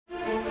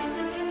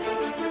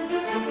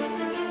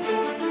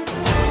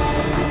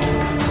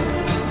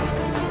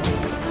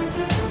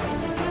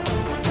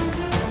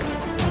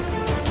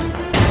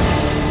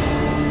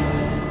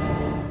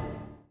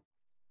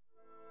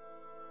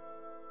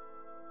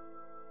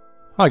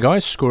Hi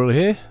guys, Squirrel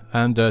here,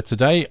 and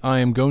today I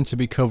am going to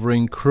be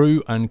covering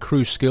crew and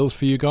crew skills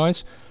for you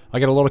guys. I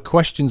get a lot of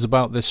questions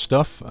about this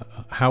stuff.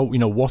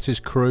 What is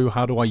crew?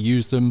 How do I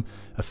use them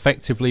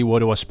effectively? Where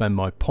do I spend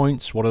my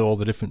points? What do all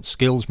the different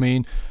skills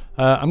mean?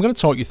 I'm going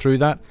to talk you through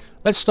that.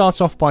 Let's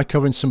start off by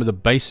covering some of the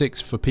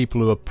basics for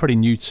people who are pretty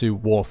new to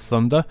War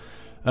Thunder.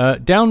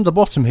 Down the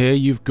bottom here,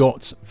 you've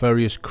got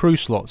various crew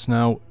slots.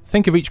 Now,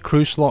 think of each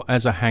crew slot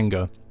as a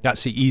hangar.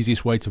 That's the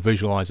easiest way to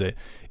visualize it.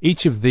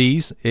 Each of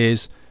these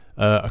is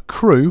a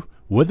crew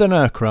with an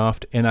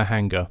aircraft in a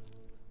hangar.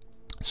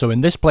 So in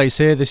this place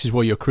here, this is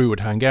where your crew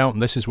would hang out,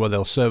 and this is where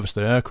they'll service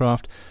their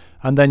aircraft,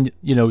 and then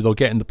they'll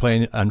get in the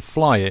plane and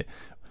fly it.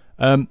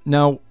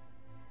 Now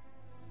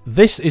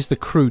this is the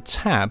crew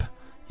tab.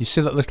 You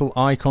see that little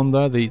icon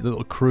there, the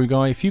little crew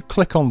guy? If you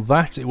click on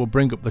that, it will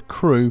bring up the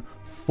crew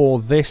for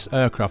this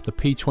aircraft, the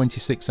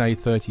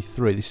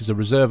P-26A-33. This is a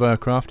reserve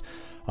aircraft.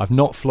 I've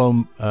not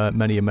flown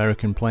many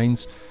American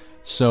planes,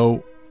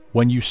 so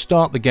when you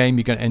start the game,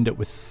 you're going to end up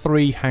with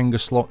 3 hangar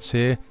slots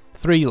here,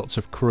 3 lots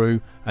of crew,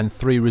 and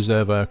 3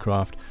 reserve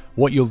aircraft.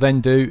 What you'll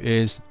then do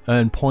is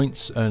earn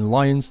points, earn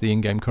lions, the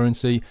in-game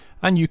currency,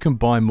 and you can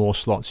buy more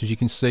slots. As you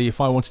can see, if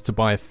I wanted to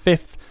buy a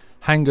 5th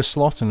hangar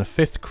slot and a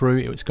 5th crew,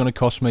 it's going to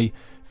cost me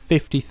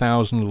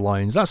 50,000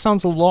 lions. That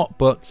sounds a lot,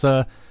 but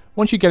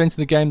once you get into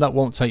the game, that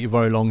won't take you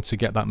very long to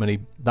get that many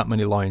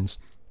lions.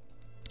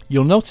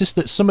 You'll notice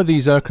that some of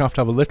these aircraft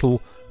have a little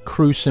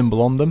crew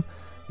symbol on them.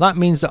 That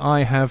means that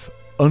I have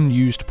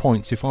unused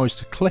points. If I was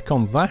to click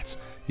on that,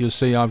 you'll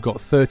see I've got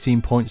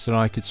 13 points that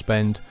I could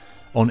spend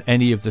on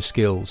any of the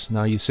skills.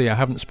 Now you see I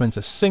haven't spent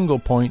a single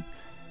point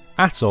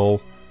at all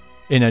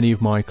in any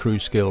of my crew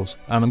skills,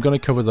 and I'm going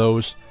to cover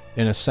those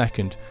in a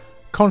second.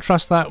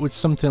 Contrast that with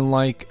something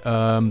like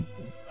my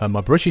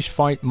British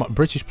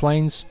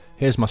planes.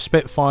 Here's my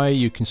Spitfire.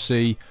 You can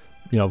see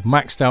I've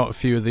maxed out a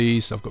few of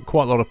these. I've got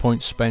quite a lot of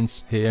points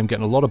spent here. I'm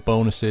getting a lot of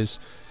bonuses.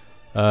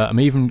 I'm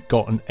even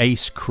got an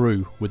ace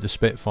crew with the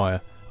Spitfire,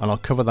 and I'll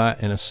cover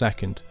that in a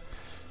second.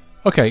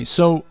 Okay,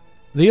 so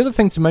the other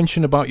thing to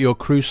mention about your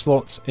crew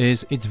slots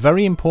is it's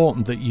very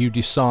important that you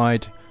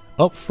decide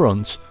up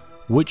front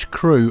which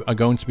crew are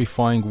going to be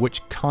flying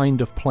which kind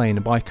of plane.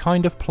 And by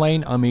kind of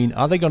plane, I mean,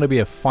 are they going to be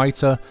a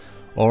fighter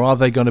or are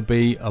they going to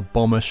be a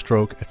bomber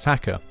stroke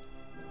attacker?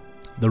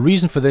 The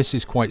reason for this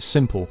is quite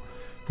simple.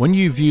 When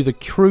you view the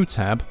crew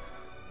tab,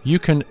 you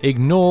can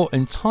ignore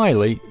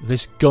entirely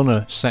this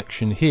gunner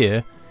section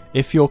here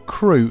if your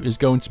crew is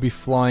going to be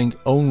flying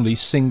only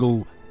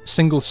single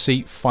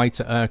seat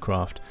fighter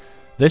aircraft.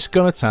 This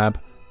gunner tab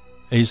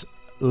is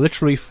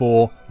literally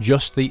for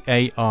just the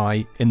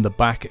AI in the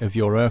back of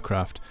your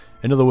aircraft.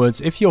 In other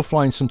words, if you're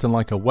flying something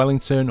like a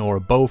Wellington or a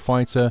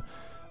Beaufighter,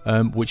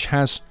 which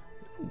has,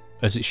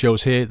 as it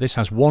shows here, this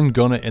has 1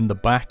 gunner in the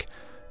back,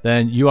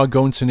 then you are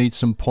going to need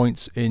some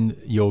points in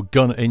your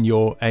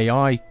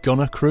AI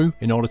gunner crew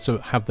in order to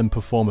have them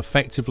perform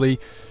effectively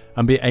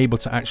and be able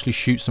to actually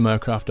shoot some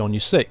aircraft on your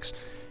 6.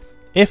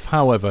 If,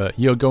 however,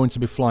 you're going to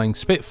be flying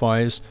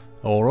Spitfires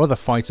or other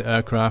fighter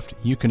aircraft,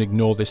 you can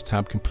ignore this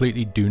tab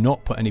completely. Do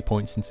not put any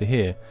points into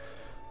here.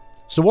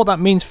 So what that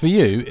means for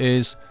you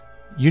is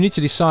you need to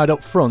decide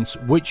up front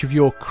which of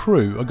your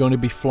crew are going to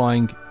be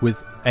flying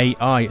with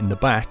AI in the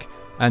back,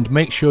 and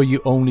make sure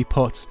you only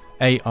put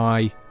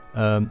aircraft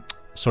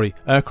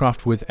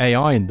with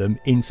AI in them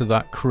into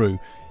that crew.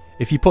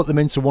 If you put them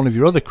into one of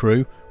your other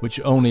crew,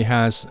 which only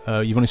has,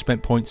 you've only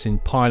spent points in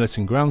pilot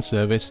and ground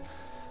service,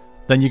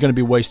 then you're going to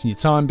be wasting your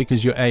time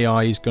because your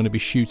AI is going to be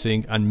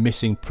shooting and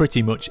missing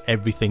pretty much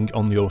everything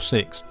on your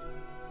 6.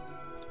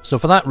 So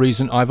for that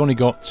reason, I've only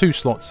got 2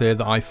 slots here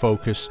that I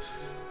focus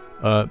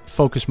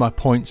my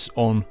points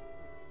on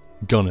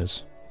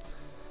gunners.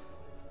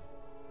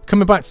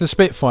 Coming back to the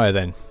Spitfire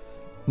then.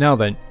 Now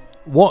then,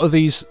 what are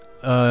these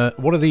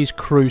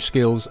crew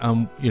skills,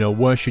 and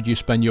where should you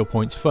spend your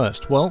points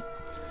first? Well,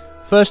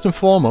 first and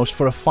foremost,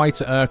 for a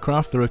fighter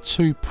aircraft, there are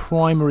 2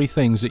 primary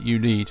things that you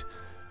need.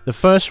 The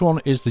first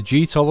one is the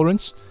G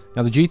tolerance.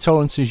 Now, the G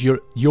tolerance is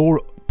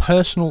your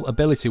personal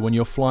ability when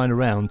you're flying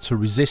around to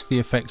resist the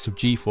effects of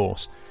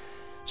G-force.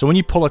 So when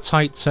you pull a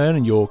tight turn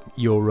and your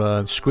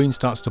screen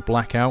starts to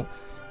black out,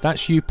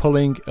 that's you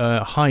pulling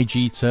a high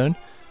G turn,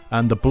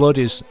 and the blood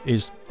is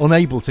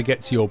unable to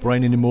get to your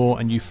brain anymore,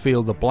 and you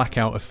feel the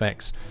blackout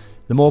effects.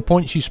 The more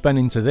points you spend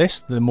into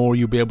this, the more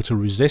you'll be able to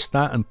resist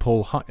that and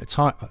pull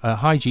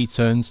high G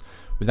turns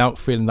without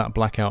feeling that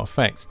blackout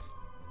effect.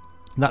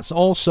 That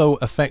also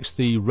affects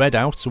the red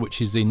out,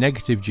 which is the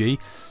negative G.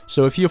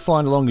 So if you're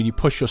flying along and you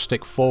push your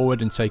stick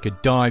forward and take a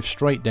dive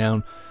straight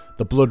down,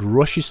 the blood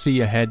rushes to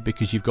your head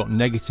because you've got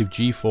negative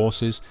G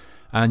forces,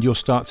 and you'll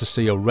start to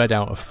see a red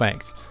out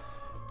effect.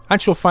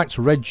 Actual fact,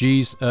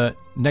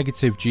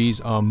 negative Gs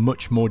are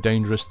much more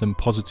dangerous than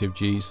positive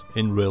Gs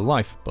in real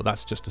life, but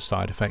that's just a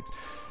side effect.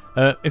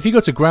 If you go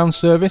to ground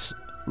service,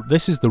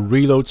 this is the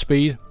reload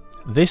speed.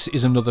 This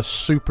is another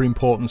super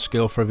important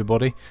skill for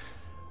everybody.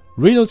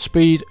 Reload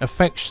speed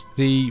affects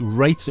the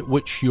rate at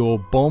which your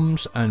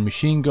bombs and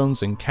machine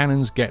guns and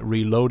cannons get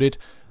reloaded,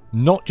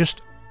 not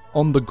just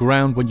on the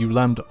ground when you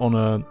land on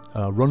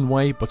a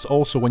runway, but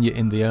also when you're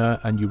in the air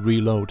and you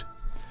reload.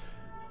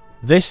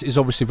 This is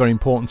obviously very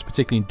important,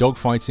 particularly in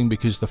dogfighting,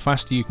 because the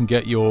faster you can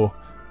get your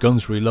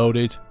guns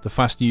reloaded, the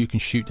faster you can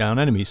shoot down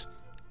enemies.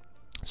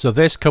 So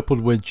this, coupled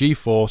with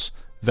G-force,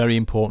 very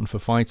important for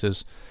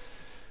fighters.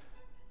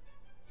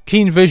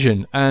 Keen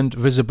vision and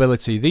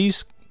visibility.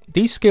 These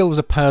skills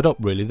are paired up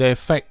really.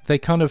 They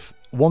kind of,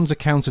 one's a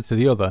counter to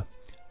the other.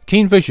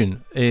 Keen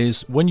vision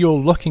is when you're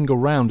looking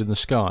around in the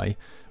sky,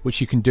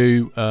 which you can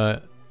do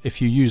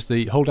if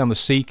you hold down the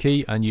C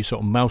key and you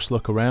sort of mouse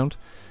look around.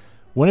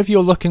 Whenever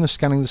you're looking and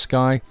scanning the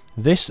sky,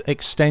 this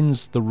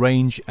extends the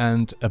range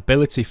and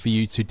ability for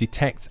you to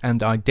detect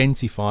and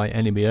identify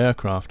enemy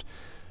aircraft.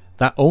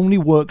 That only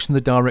works in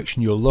the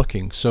direction you're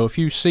looking. So if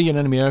you see an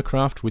enemy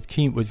aircraft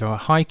with a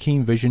high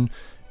keen vision,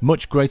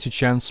 much greater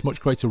chance, much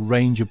greater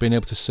range of being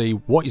able to see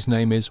what his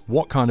name is,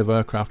 what kind of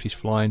aircraft he's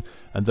flying,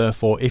 and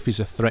therefore if he's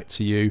a threat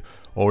to you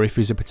or if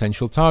he's a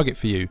potential target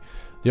for you.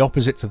 The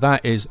opposite to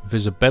that is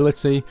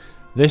visibility.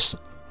 This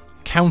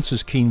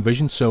counters keen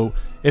vision, so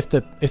if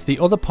the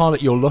other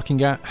pilot you're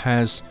looking at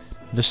has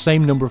the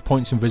same number of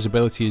points in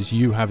visibility as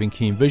you have in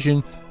keen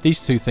vision,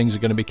 these two things are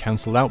going to be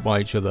cancelled out by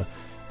each other.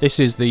 This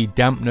is the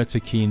dampener to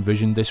keen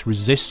vision. This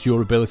resists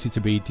your ability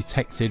to be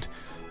detected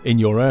in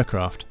your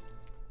aircraft.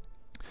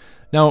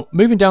 Now,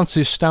 moving down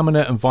to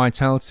stamina and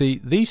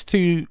vitality, these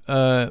two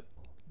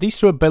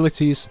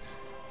abilities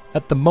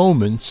at the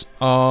moment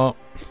are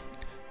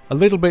a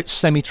little bit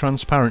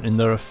semi-transparent in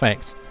their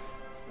effect.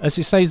 As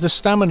it says, the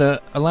stamina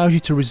allows you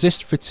to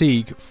resist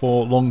fatigue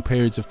for long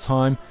periods of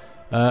time,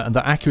 and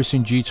the accuracy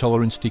and G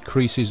tolerance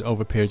decreases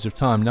over periods of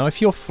time. Now, if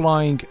you're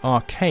flying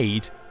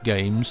arcade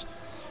games,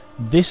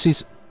 this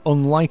is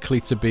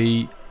unlikely to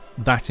be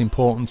that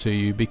important to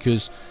you,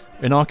 because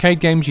in arcade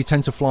games you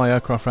tend to fly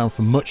aircraft around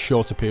for much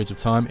shorter periods of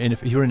time, and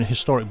if you're in a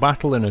historic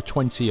battle in a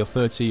 20 or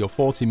 30 or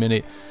 40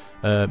 minute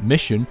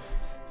mission,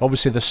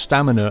 obviously the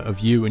stamina of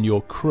you and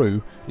your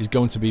crew is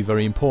going to be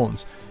very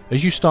important.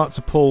 As you start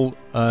to pull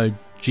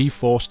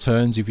G-force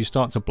turns, if you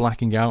start to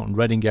blacking out and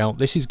redding out,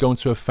 this is going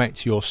to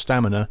affect your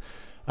stamina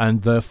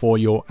and therefore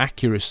your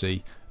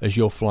accuracy as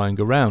you're flying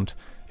around.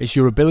 It's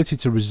your ability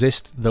to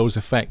resist those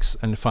effects,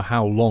 and for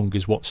how long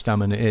is what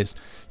stamina is.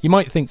 You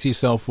might think to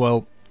yourself,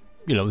 well,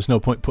 you know, there's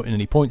no point putting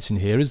any points in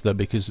here, is there?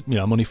 Because, you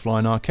know, I'm only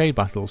flying arcade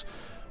battles.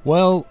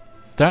 Well,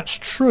 that's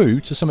true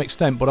to some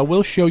extent, but I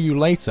will show you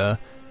later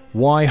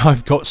why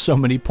I've got so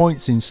many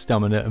points in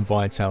stamina and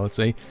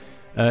vitality.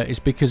 It's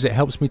because it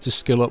helps me to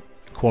skill up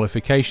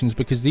qualifications,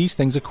 because these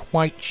things are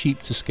quite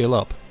cheap to skill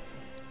up.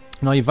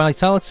 Now, your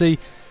vitality,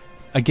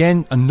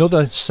 again,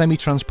 another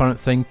semi-transparent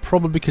thing,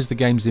 probably because the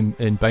game's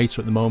in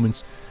beta at the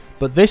moment,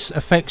 but this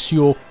affects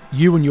you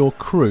and your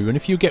crew, and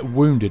if you get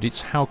wounded,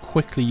 it's how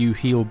quickly you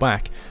heal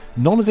back.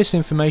 None of this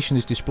information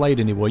is displayed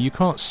anywhere. You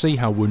can't see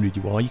how wounded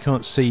you are, you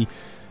can't see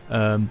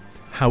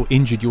how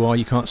injured you are,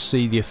 you can't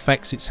see the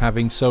effects it's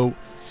having, so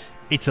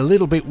it's a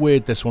little bit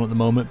weird, this one, at the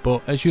moment,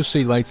 but as you'll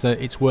see later,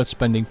 it's worth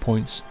spending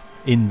points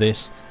in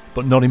this,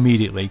 but not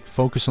immediately.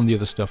 Focus on the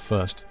other stuff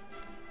first.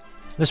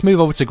 Let's move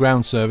over to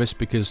ground service,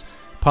 because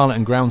pilot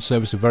and ground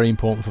service are very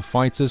important for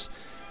fighters.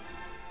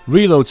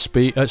 Reload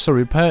speed,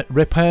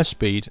 repair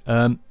speed.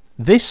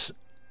 This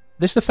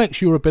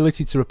affects your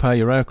ability to repair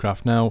your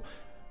aircraft. Now,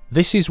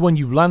 this is when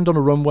you land on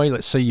a runway.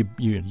 Let's say you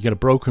get a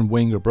broken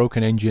wing or a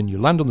broken engine. You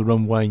land on the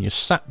runway and you're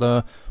sat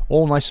there,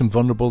 all nice and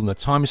vulnerable, and the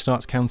timer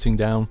starts counting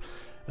down.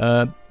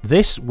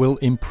 This will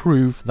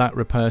improve that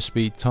repair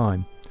speed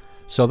time.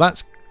 So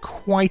that's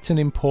quite an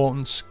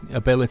important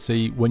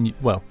ability when you,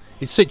 well,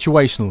 it's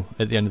situational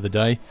at the end of the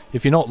day.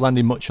 If you're not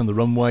landing much on the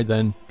runway,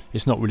 then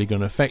it's not really going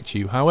to affect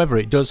you. However,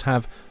 it does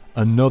have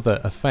another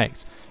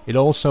effect. It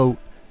also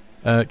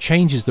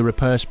changes the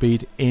repair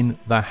speed in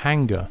the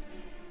hangar.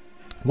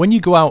 When you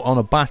go out on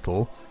a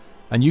battle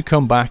and you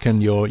come back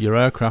and your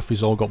aircraft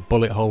has all got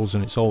bullet holes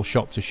and it's all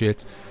shot to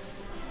shit,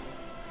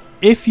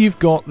 if you've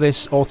got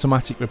this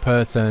automatic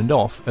repair turned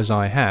off, as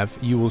I have,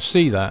 you will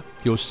see that.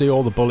 You'll see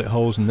all the bullet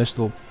holes, and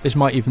this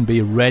might even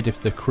be red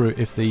if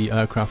the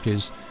aircraft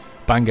is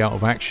bang out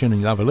of action, and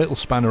you'll have a little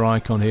spanner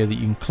icon here that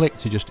you can click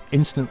to just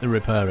instantly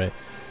repair it.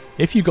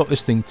 If you've got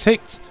this thing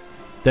ticked,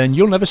 then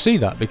you'll never see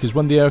that, because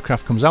when the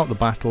aircraft comes out of the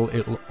battle,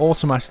 it'll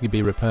automatically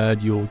be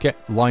repaired. You'll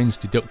get lines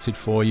deducted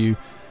for you,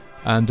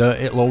 and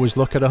it'll always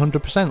look at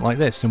 100% like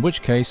this, in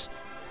which case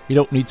you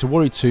don't need to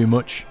worry too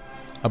much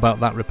about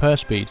that repair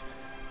speed.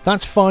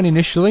 That's fine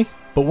initially,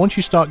 but once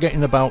you start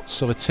getting about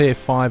sort of tier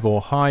 5 or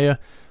higher,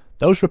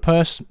 those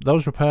repair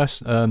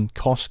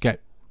costs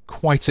get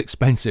quite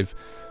expensive.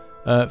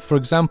 For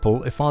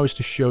example, if I was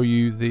to show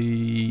you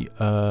the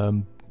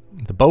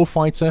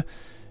Beaufighter,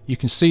 you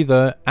can see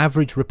the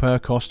average repair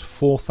cost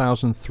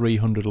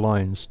 4,300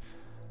 lines.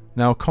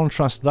 Now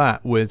contrast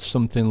that with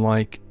something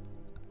like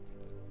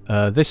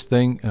this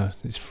thing.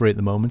 It's free at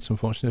the moment, so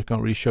unfortunately I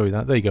can't really show you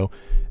that. There you go.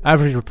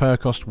 Average repair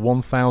cost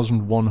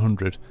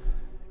 1,100.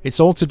 It's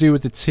all to do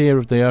with the tier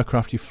of the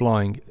aircraft you're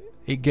flying.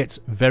 It gets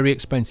very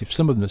expensive.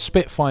 Some of them, the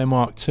Spitfire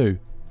Mark II,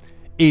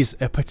 is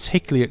a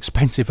particularly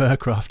expensive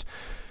aircraft.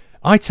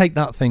 I take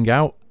that thing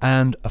out,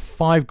 and a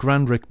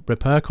 £5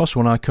 repair cost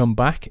when I come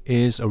back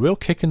is a real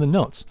kick in the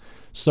nuts.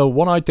 So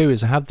what I do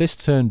is I have this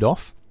turned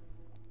off.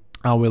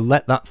 I will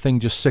let that thing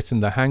just sit in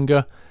the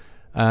hangar,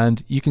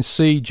 and you can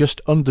see just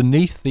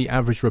underneath the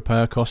average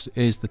repair cost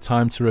is the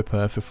time to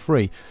repair for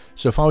free.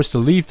 So if I was to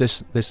leave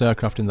this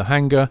aircraft in the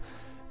hangar,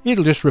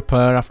 it'll just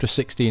repair after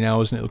 16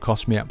 hours and it'll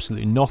cost me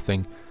absolutely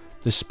nothing.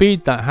 The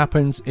speed that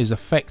happens is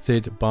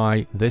affected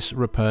by this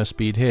repair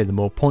speed here. The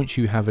more points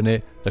you have in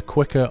it, the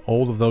quicker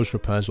all of those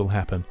repairs will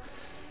happen.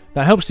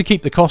 That helps to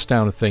keep the cost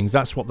down of things.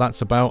 That's what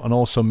that's about, and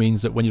also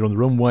means that when you're on the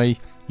runway,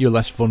 you're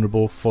less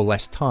vulnerable for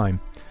less time.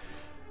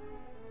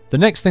 The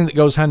next thing that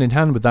goes hand in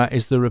hand with that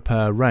is the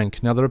repair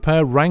rank. Now, the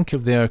repair rank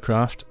of the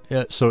aircraft,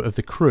 of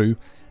the crew,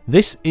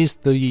 this is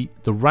the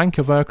rank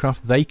of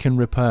aircraft they can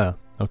repair.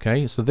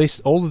 Okay, so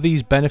all of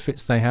these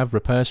benefits they have,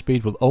 repair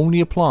speed, will only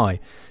apply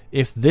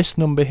if this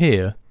number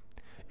here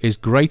is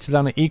greater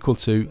than or equal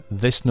to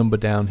this number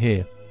down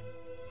here.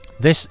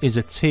 This is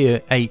a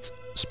tier 8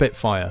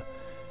 Spitfire.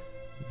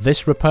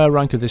 This repair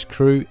rank of this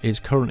crew is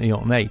currently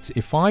on 8.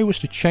 If I was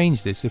to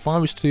change this, if I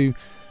was to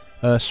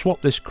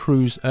swap this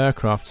crew's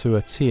aircraft to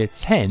a tier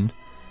 10,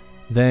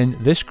 then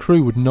this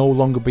crew would no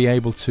longer be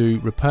able to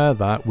repair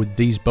that with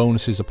these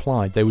bonuses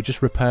applied. They would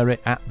just repair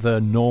it at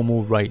the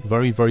normal rate,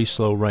 very, very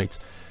slow rate.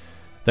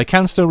 They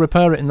can still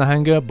repair it in the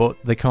hangar, but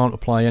they can't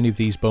apply any of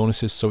these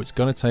bonuses, so it's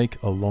going to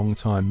take a long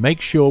time.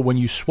 Make sure when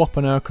you swap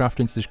an aircraft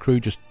into this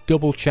crew, just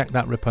double check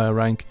that repair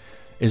rank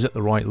is at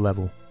the right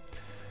level.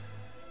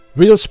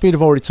 Reload speed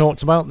I've already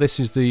talked about. This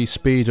is the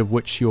speed of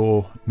which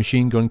your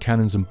machine gun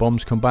cannons and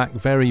bombs come back.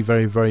 Very,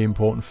 very, very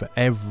important for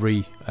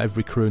every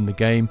crew in the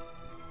game.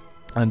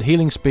 And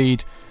healing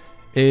speed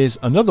is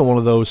another one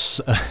of those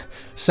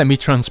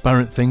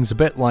semi-transparent things, a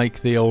bit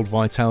like the old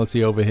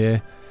vitality over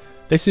here.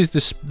 This is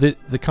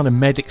the kind of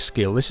medic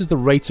skill. This is the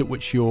rate at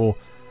which your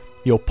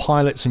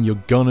pilots and your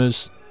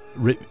gunners,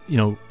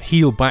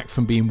 heal back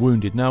from being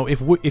wounded. Now,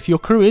 if your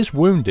crew is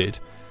wounded,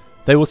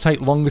 they will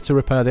take longer to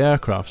repair the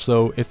aircraft.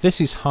 So if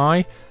this is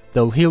high,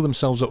 they'll heal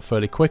themselves up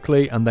fairly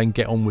quickly and then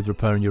get on with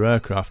repairing your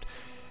aircraft.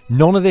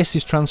 None of this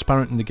is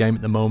transparent in the game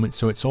at the moment,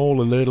 so it's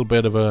all a little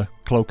bit of a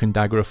cloak and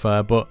dagger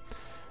affair, but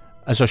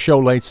as I show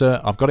later,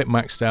 I've got it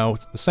maxed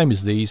out, the same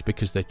as these,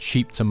 because they're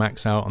cheap to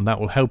max out, and that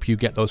will help you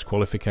get those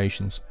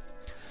qualifications.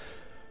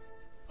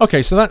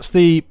 Okay, so that's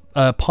the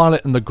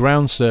pilot and the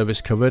ground service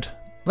covered.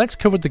 Let's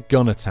cover the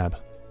gunner tab.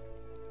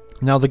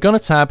 Now, the gunner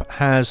tab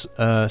has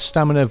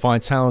stamina,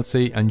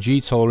 vitality, and G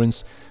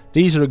tolerance.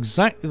 These are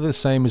exactly the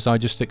same as I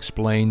just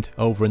explained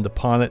over in the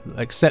pilot,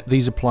 except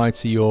these apply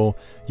to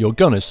your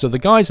gunners. So the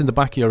guys in the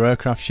back of your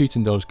aircraft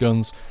shooting those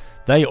guns,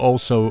 they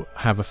also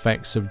have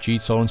effects of G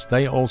tolerance.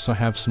 They also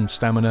have some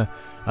stamina,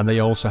 and they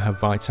also have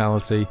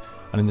vitality.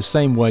 And in the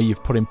same way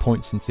you've put in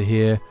points into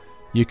here,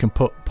 you can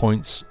put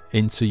points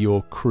into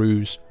your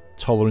crew's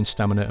tolerance,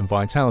 stamina, and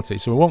vitality.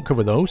 So we won't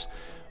cover those.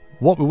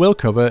 What we will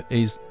cover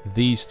is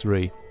these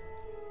three.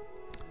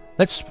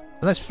 Let's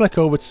flick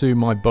over to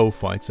my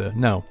Beaufighter.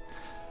 Now,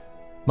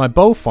 my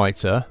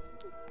Beaufighter,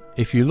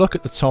 if you look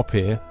at the top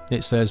here,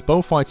 it says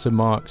Beaufighter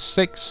Mark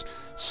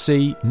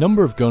 6C,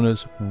 number of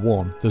gunners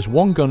 1. There's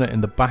one gunner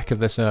in the back of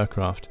this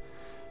aircraft.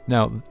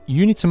 Now,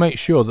 you need to make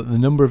sure that the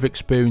number of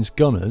experienced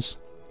gunners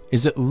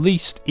is at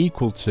least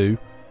equal to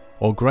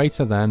or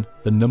greater than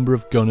the number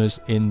of gunners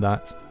in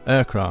that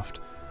aircraft.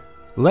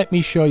 Let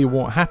me show you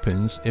what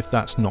happens if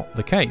that's not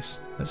the case.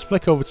 Let's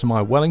flick over to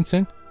my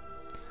Wellington,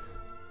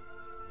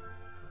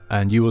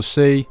 and you will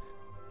see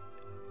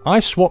I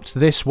swapped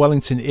this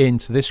Wellington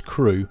into this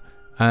crew,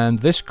 and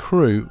this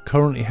crew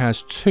currently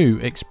has 2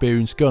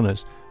 experienced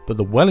gunners, but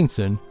the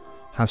Wellington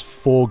has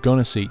 4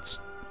 gunner seats.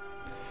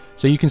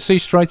 So you can see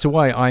straight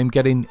away I'm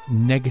getting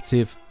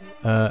negative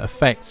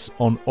effects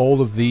on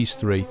all of these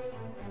 3,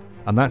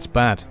 and that's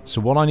bad.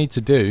 So what I need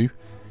to do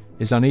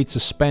is I need to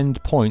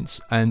spend points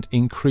and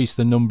increase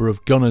the number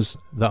of gunners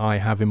that I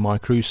have in my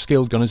crew.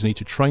 Skilled gunners, I need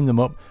to train them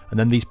up, and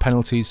then these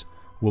penalties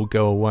will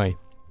go away.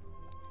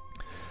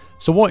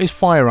 So what is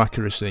fire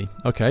accuracy?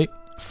 Okay,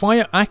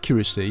 fire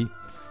accuracy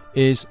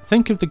is,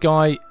 think of the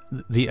guy,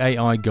 the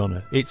AI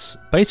gunner. It's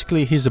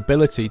basically his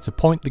ability to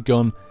point the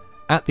gun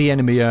at the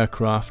enemy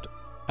aircraft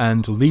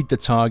and lead the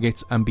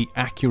target and be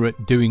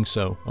accurate doing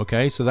so.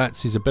 Okay, so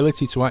that's his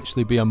ability to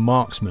actually be a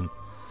marksman.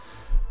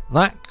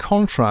 That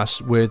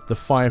contrasts with the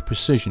fire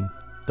precision.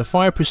 The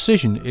fire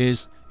precision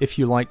is, if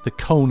you like, the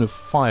cone of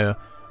fire,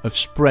 of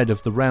spread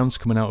of the rounds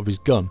coming out of his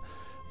gun.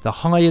 The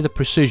higher the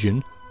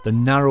precision, the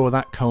narrower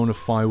that cone of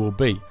fire will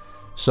be.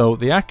 So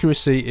the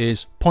accuracy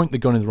is point the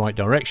gun in the right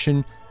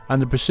direction,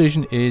 and the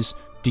precision is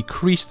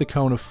decrease the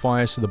cone of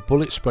fire so the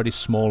bullet spread is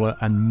smaller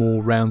and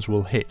more rounds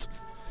will hit.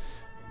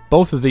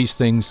 Both of these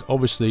things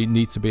obviously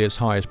need to be as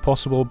high as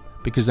possible,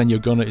 because then your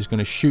gunner is going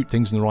to shoot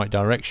things in the right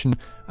direction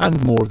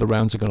and more of the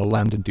rounds are going to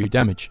land and do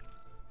damage.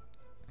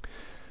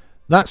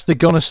 That's the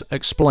gunner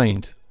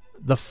explained.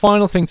 The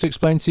final thing to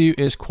explain to you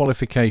is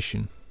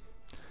qualification.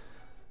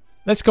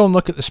 Let's go and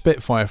look at the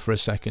Spitfire for a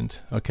second,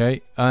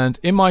 okay? And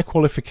in my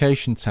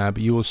qualification tab,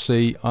 you will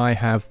see I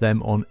have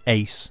them on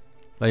Ace.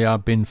 They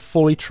have been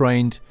fully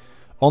trained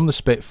on the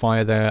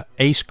Spitfire. They're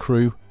ace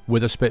crew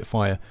with a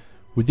Spitfire.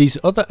 With these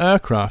other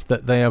aircraft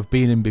that they have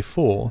been in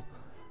before,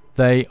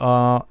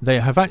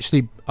 I've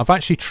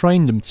actually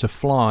trained them to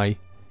fly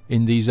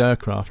in these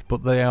aircraft,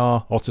 but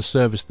or to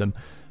service them,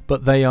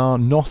 but they are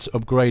not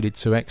upgraded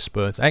to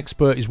expert.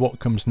 Expert is what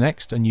comes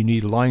next, and you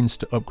need lines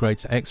to upgrade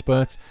to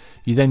expert.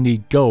 You then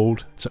need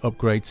gold to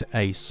upgrade to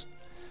ace.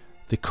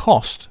 The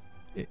cost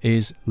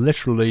is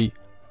literally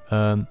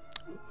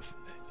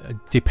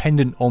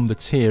dependent on the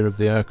tier of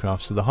the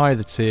aircraft. So the higher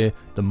the tier,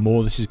 the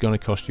more this is going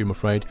to cost you, I'm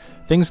afraid.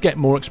 Things get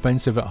more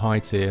expensive at high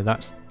tier.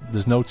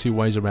 There's no two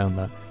ways around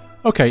that.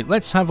 Okay,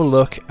 let's have a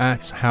look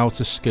at how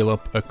to skill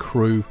up a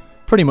crew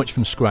pretty much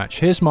from scratch.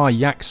 Here's my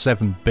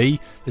Yak-7B.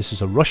 This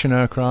is a Russian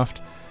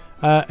aircraft.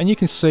 And you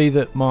can see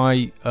that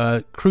my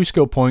crew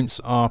skill points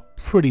are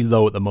pretty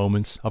low at the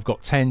moment. I've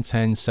got 10,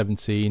 10,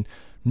 17,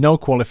 no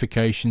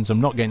qualifications.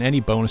 I'm not getting any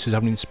bonuses. I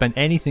haven't even spent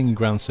anything in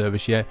ground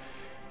service yet.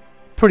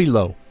 Pretty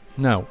low.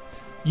 Now,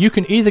 you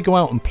can either go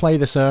out and play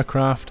this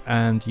aircraft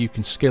and you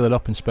can skill it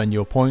up and spend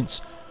your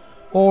points,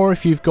 or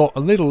if you've got a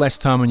little less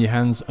time on your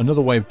hands,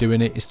 another way of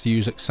doing it is to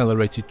use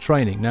accelerated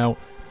training. Now,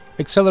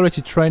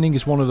 accelerated training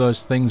is one of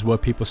those things where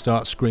people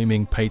start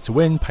screaming pay to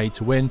win,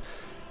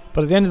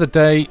 but at the end of the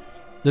day,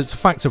 there's a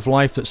fact of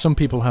life that some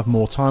people have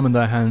more time on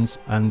their hands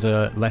and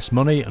less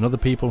money, and other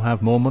people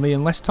have more money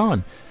and less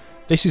time.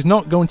 This is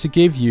not going to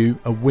give you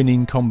a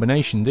winning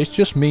combination. This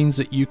just means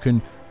that you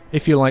can,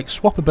 if you like,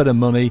 swap a bit of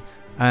money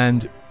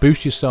and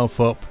boost yourself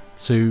up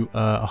to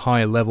a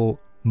higher level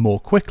more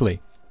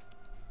quickly.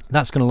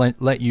 That's going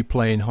to let you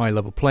play in high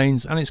level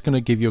planes, and it's going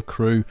to give your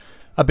crew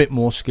a bit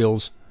more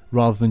skills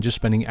rather than just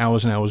spending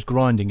hours and hours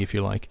grinding, if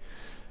you like.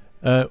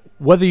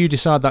 Whether you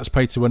decide that's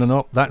pay to win or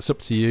not, that's up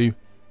to you.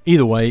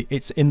 Either way,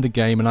 it's in the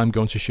game, and I'm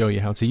going to show you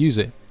how to use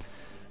it.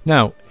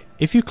 Now,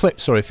 if you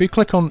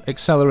click on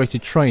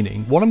accelerated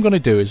training, what I'm going to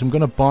do is I'm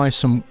going to buy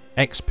some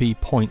XP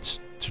points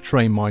to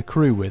train my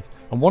crew with.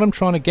 And what I'm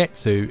trying to get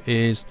to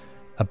is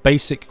a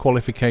basic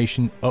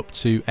qualification up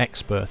to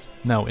expert.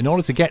 Now, in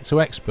order to get to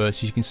expert,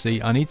 as you can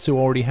see, I need to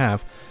already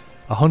have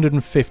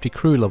 150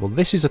 crew level.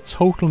 This is a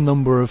total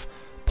number of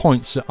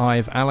points that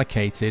I've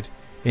allocated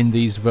in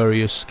these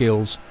various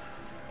skills.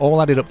 All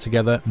added up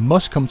together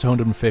must come to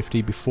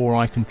 150 before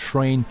I can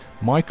train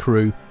my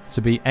crew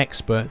to be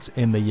experts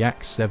in the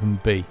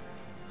Yak-7B.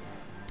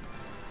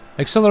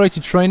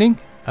 Accelerated training,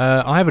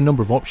 I have a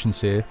number of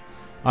options here.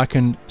 I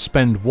can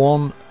spend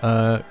one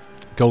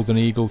Golden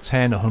Eagle,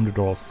 10, 100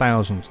 or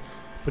 1,000.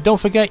 But don't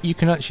forget, you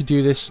can actually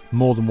do this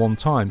more than one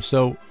time.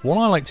 So what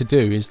I like to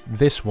do is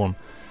this one.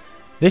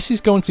 This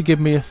is going to give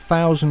me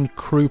 1,000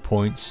 crew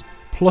points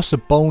plus a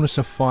bonus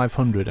of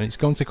 500, and it's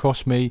going to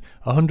cost me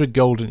 100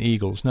 Golden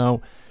Eagles. Now,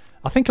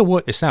 I think I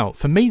worked this out.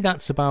 For me,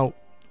 that's about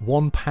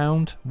 £1,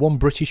 £1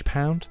 British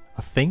pound,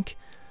 I think,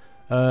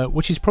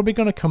 which is probably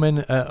going to come in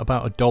at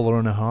about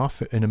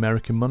 $1.50 in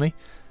American money.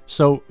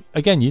 So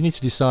again, you need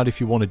to decide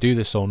if you want to do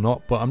this or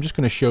not, but I'm just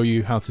going to show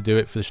you how to do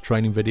it for this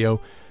training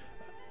video.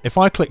 If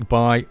I click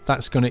buy,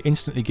 that's going to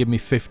instantly give me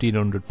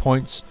 1,500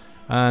 points,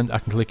 and I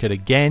can click it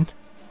again,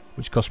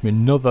 which costs me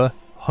another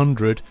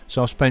 100.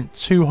 So I've spent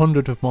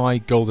 200 of my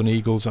Golden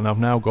Eagles, and I've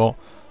now got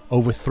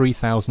over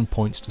 3,000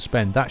 points to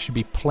spend. That should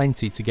be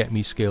plenty to get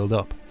me skilled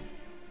up.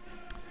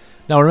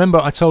 Now remember,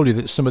 I told you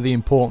that some of the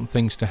important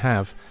things to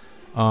have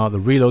are the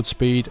reload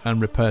speed and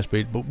repair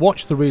speed, but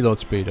watch the reload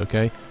speed,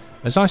 okay?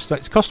 As I start,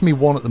 it's costing me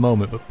 1 at the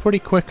moment, but pretty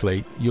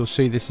quickly you'll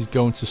see this is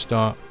going to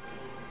start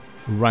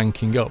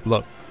ranking up.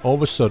 Look, all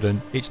of a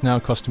sudden it's now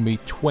costing me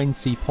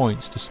 20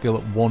 points to skill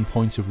up 1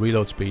 point of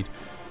reload speed.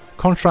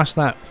 Contrast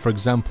that, for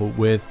example,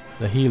 with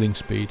the healing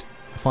speed.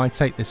 If I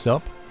take this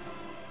up,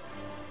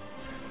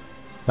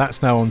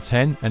 that's now on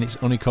 10 and it's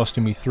only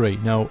costing me 3.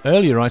 Now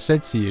earlier I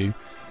said to you,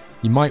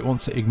 you might want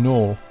to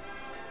ignore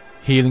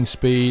healing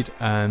speed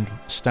and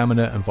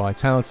stamina and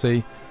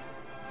vitality.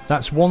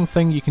 That's one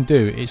thing you can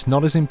do. It's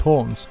not as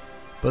important,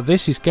 but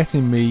this is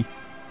getting me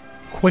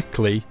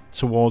quickly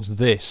towards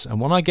this, and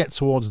when I get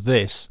towards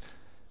this,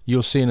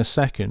 you'll see in a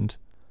second,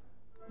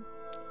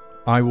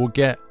 I will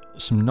get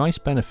some nice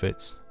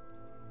benefits.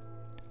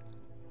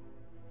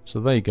 So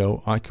there you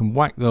go. I can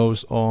whack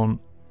those on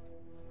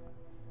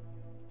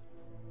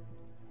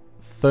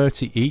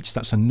 30 each.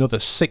 That's another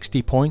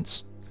 60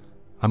 points.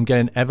 I'm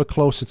getting ever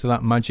closer to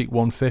that magic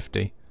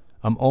 150.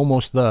 I'm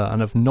almost there,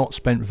 and I've not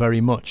spent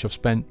very much. I've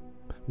spent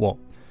what,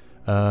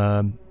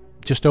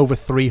 just over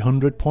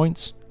 300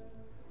 points.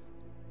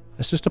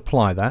 Let's just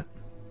apply that.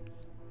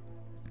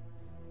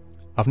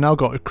 I've now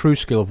got a crew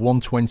skill of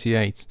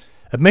 128.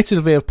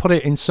 Admittedly, I've put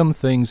it in some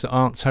things that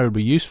aren't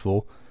terribly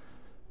useful,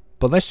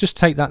 but let's just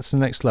take that to the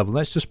next level.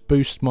 Let's just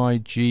boost my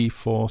G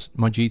force,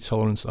 my G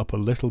tolerance up a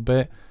little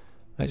bit.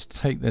 Let's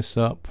take this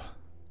up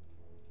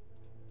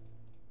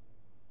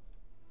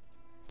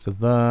to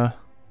there.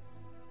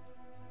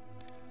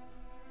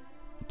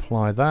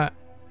 Apply that,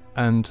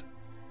 and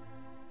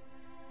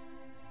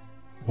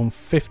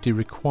 150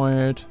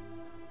 required.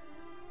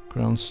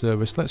 Ground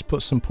service. Let's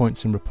put some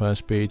points in repair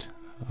speed.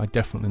 I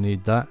definitely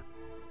need that.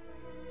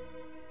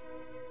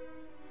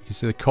 You can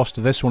see the cost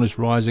of this one is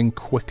rising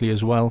quickly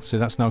as well. So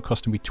that's now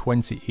costing me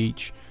 20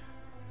 each.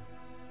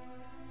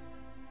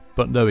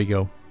 But there we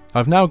go.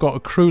 I've now got a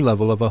crew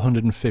level of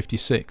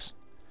 156.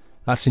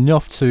 That's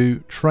enough to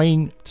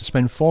train to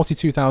spend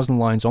 42,000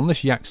 lines on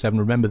this Yak 7.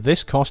 Remember,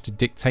 this cost is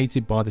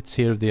dictated by the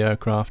tier of the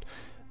aircraft.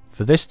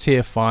 For this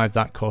tier 5,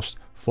 that cost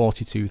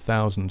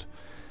 42,000.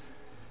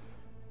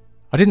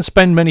 I didn't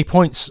spend many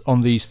points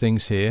on these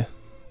things here,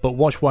 but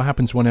watch what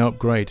happens when I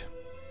upgrade.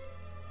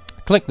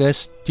 Click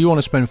this. Do you want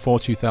to spend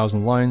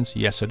 42,000 lines?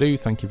 Yes, I do.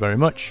 Thank you very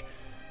much.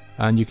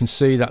 And you can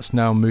see that's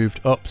now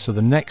moved up. So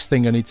the next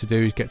thing I need to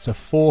do is get to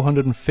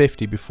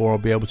 450 before I'll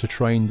be able to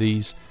train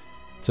these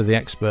to the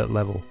expert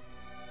level.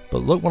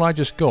 But look what I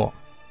just got.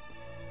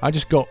 I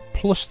just got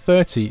plus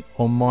 30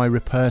 on my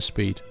repair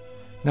speed.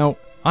 Now,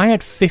 I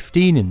had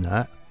 15 in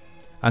that,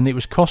 and it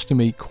was costing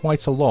me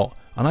quite a lot,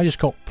 and I just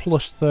got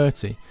plus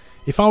 30.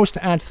 If I was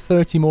to add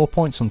 30 more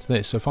points onto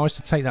this, so if I was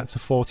to take that to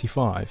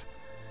 45,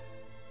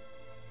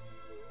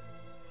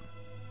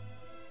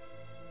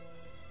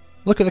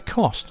 look at the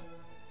cost.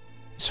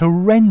 It's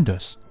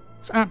horrendous.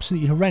 It's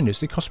absolutely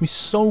horrendous. It cost me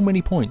so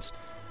many points,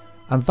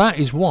 and that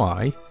is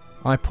why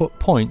I put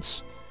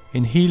points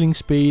in healing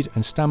speed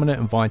and stamina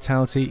and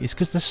vitality. Is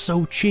because they're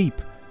so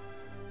cheap.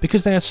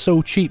 Because they are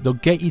so cheap, they'll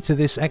get you to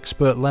this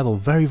expert level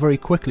very, very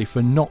quickly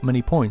for not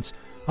many points.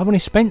 I've only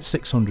spent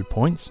 600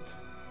 points,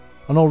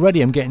 and already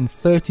I'm getting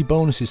 30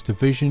 bonuses to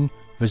vision,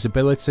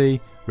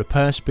 visibility,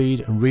 repair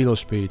speed and reload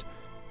speed.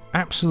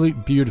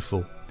 Absolute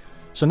beautiful.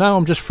 So now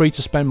I'm just free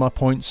to spend my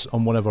points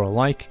on whatever I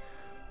like.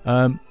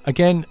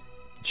 Again,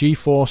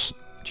 G-force,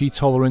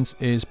 G-tolerance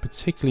is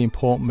particularly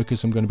important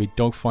because I'm going to be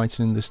dogfighting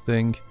in this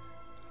thing.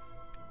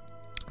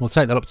 We'll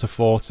take that up to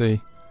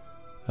 40.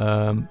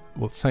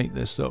 We'll take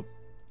this up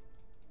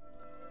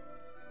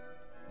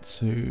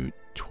to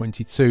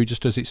 22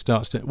 just as it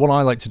starts to... What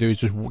I like to do is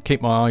just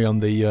keep my eye on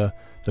the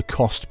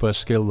cost per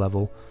skill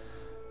level.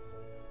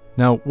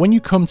 Now, when you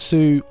come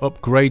to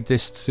upgrade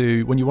this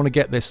to... When you want to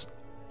get this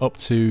up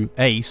to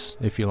Ace,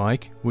 if you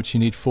like, which you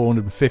need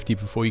 450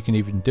 before you can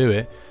even do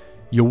it,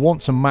 you'll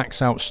want to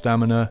max out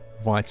stamina,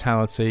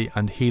 vitality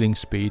and healing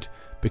speed,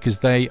 because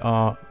they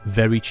are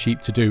very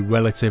cheap to do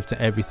relative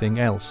to everything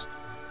else.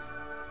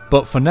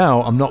 But for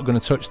now, I'm not going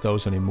to touch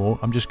those anymore.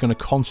 I'm just going to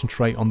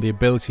concentrate on the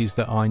abilities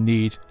that I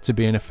need to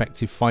be an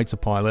effective fighter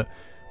pilot,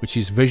 which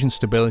is vision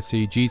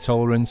stability,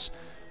 G-tolerance,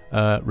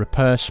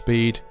 repair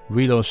speed,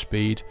 reload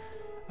speed,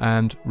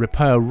 and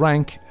repair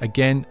rank.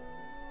 Again,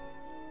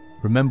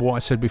 remember what I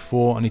said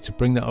before, I need to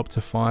bring that up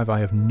to 5. I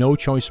have no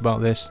choice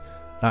about this.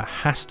 That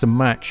has to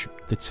match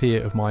the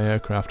tier of my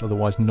aircraft,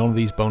 otherwise none of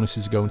these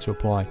bonuses are going to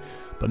apply.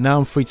 But now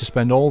I'm free to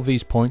spend all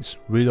these points.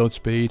 Reload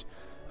speed,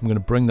 I'm going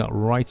to bring that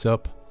right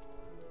up.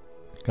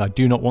 I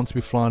do not want to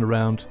be flying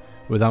around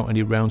without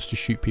any rounds to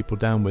shoot people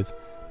down with,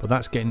 but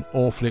that's getting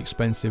awfully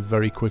expensive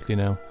very quickly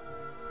now.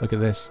 Look at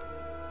this.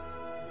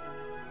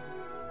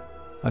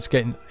 That's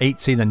getting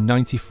 80 then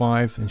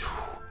 95, and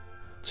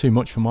too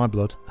much for my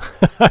blood.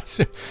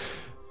 So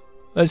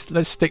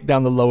let's stick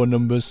down the lower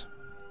numbers.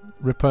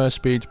 Repair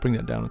speed, bring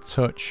that down a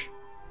touch,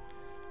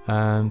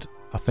 and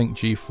I think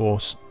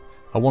G-force.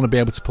 I want to be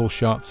able to pull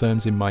sharp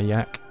turns in my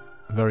Yak.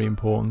 Very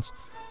important.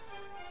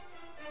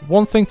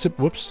 One thing to...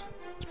 Whoops.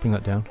 Let's bring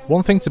that down.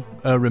 One thing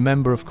to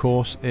remember, of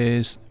course,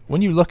 is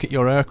when you look at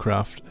your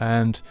aircraft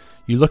and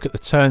you look at the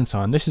turn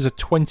time, this is a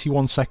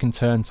 21-second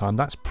turn time.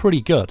 That's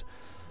pretty good.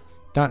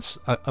 That's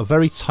a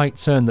very tight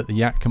turn that the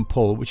Yak can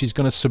pull, which is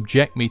going to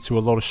subject me to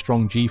a lot of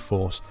strong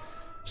G-force.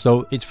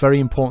 So it's very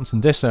important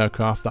in this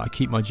aircraft that I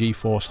keep my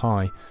G-force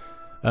high,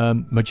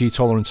 my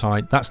G-tolerance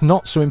high. That's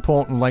not so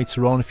important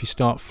later on if you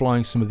start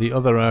flying some of the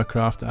other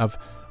aircraft that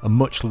have a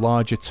much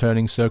larger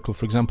turning circle.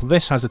 For example,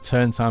 this has a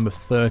turn time of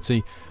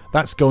 30.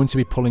 That's going to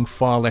be pulling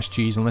far less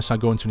Gs unless I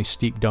go into any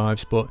steep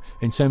dives, but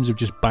in terms of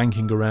just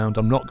banking around,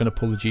 I'm not going to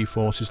pull the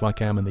G-forces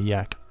like I am in the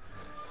Yak.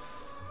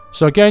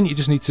 So again, you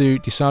just need to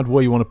decide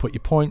where you want to put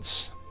your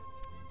points,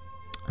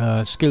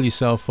 skill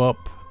yourself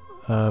up,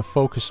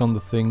 focus on the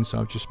things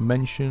I've just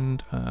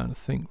mentioned, and I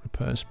think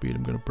repair speed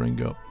I'm going to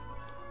bring up.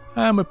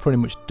 And we're pretty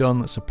much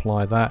done. Let's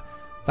apply that.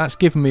 That's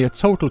given me a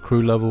total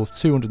crew level of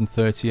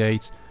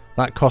 238.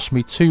 That cost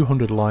me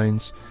 200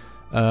 lines,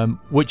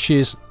 which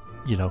is,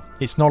 you know,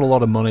 it's not a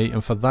lot of money,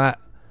 and for that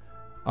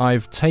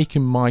I've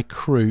taken my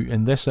crew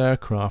in this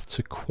aircraft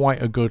to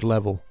quite a good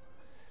level.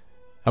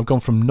 I've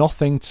gone from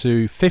nothing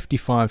to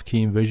 55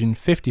 keen vision,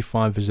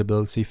 55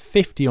 visibility,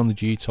 50 on the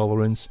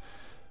G-tolerance,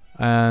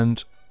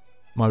 and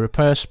my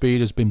repair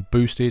speed has been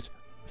boosted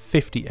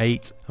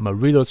 58 and my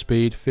reload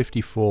speed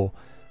 54.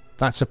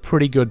 That's a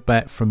pretty good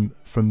bet from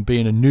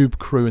being a noob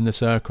crew in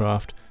this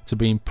aircraft to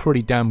being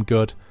pretty damn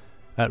good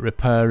at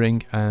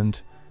repairing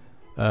and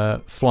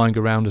flying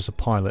around as a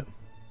pilot.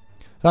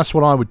 That's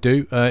what I would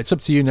do. It's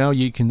up to you now.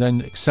 You can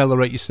then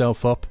accelerate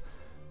yourself up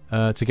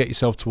to get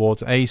yourself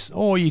towards Ace,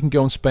 or you can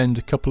go and spend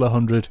a couple of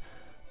 100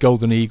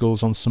 Golden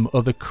Eagles on some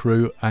other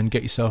crew and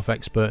get yourself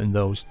expert in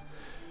those.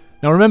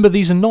 Now remember,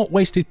 these are not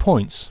wasted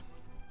points.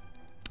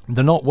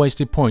 they're not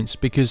wasted points,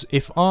 because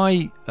if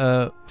I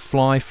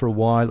fly for a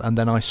while and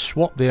then I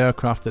swap the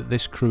aircraft that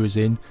this crew is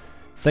in,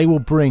 they will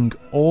bring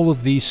all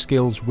of these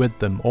skills with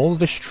them. All of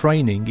this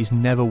training is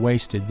never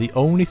wasted. The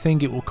only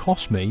thing it will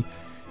cost me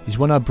is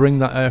when I bring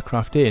that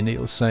aircraft in,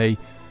 it'll say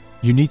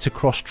you need to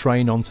cross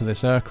train onto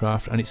this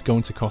aircraft, and it's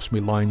going to cost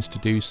me lines to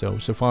do so.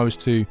 So if I was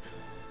to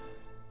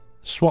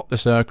swap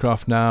this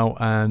aircraft now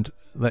and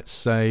let's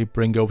say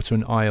bring over to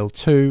an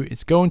IL-2,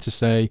 it's going to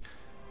say,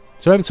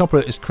 so able to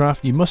operate this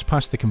craft, you must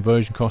pass the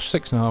conversion cost,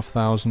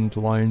 6,500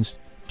 lines.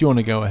 Do you want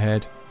to go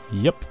ahead?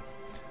 Yep.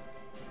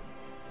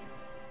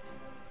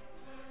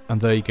 And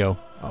there you go.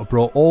 I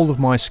brought all of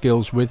my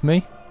skills with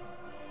me.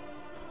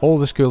 All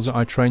the skills that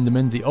I trained them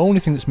in. The only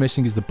thing that's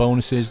missing is the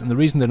bonuses, and the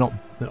reason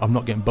I'm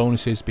not getting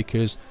bonuses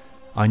because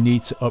I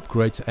need to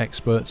upgrade to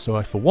expert. So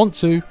if I want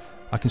to,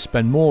 I can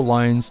spend more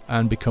lines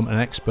and become an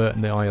expert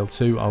in the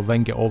IL-2. I'll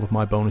then get all of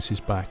my bonuses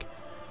back.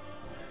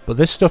 But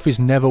this stuff is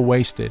never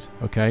wasted,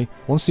 okay?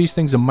 Once these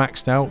things are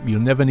maxed out, you'll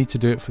never need to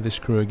do it for this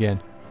crew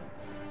again.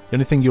 The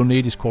only thing you'll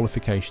need is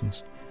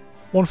qualifications.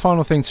 One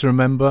final thing to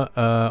remember,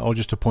 or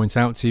just to point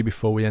out to you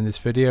before we end this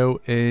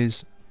video,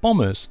 is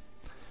bombers.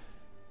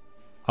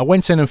 I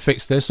went in and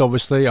fixed this,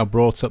 obviously. I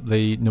brought up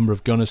the number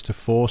of gunners to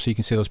 4, so you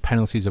can see those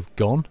penalties have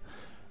gone.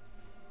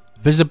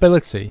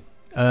 Visibility.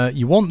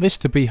 You want this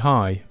to be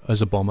high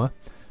as a bomber,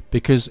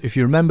 because if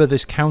you remember,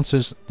 this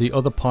counters the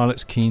other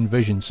pilot's keen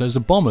vision. So as a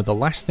bomber, the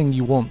last thing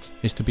you want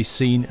is to be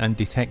seen and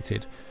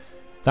detected.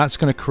 That's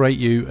going to create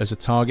you as a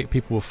target.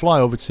 People will fly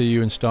over to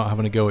you and start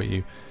having a go at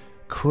you.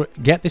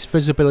 Get this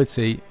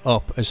visibility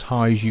up as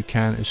high as you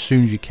can, as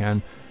soon as you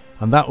can,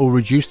 and that will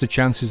reduce the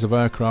chances of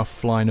aircraft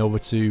flying over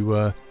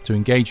to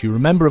engage you.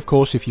 Remember, of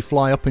course, if you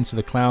fly up into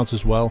the clouds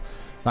as well,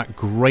 that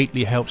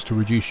greatly helps to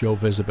reduce your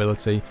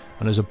visibility,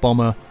 and as a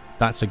bomber,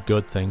 that's a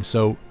good thing.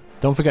 So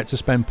don't forget to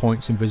spend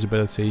points in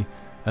visibility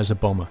as a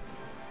bomber.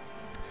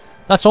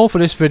 That's all for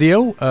this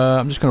video.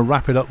 I'm just going to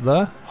wrap it up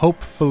there.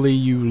 Hopefully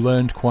you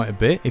learned quite a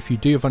bit. If you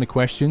do have any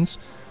questions,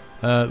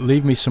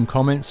 leave me some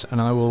comments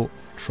and I will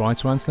try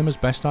to answer them as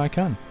best I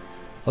can.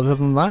 Other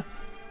than that,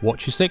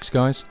 watch your 6,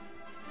 guys.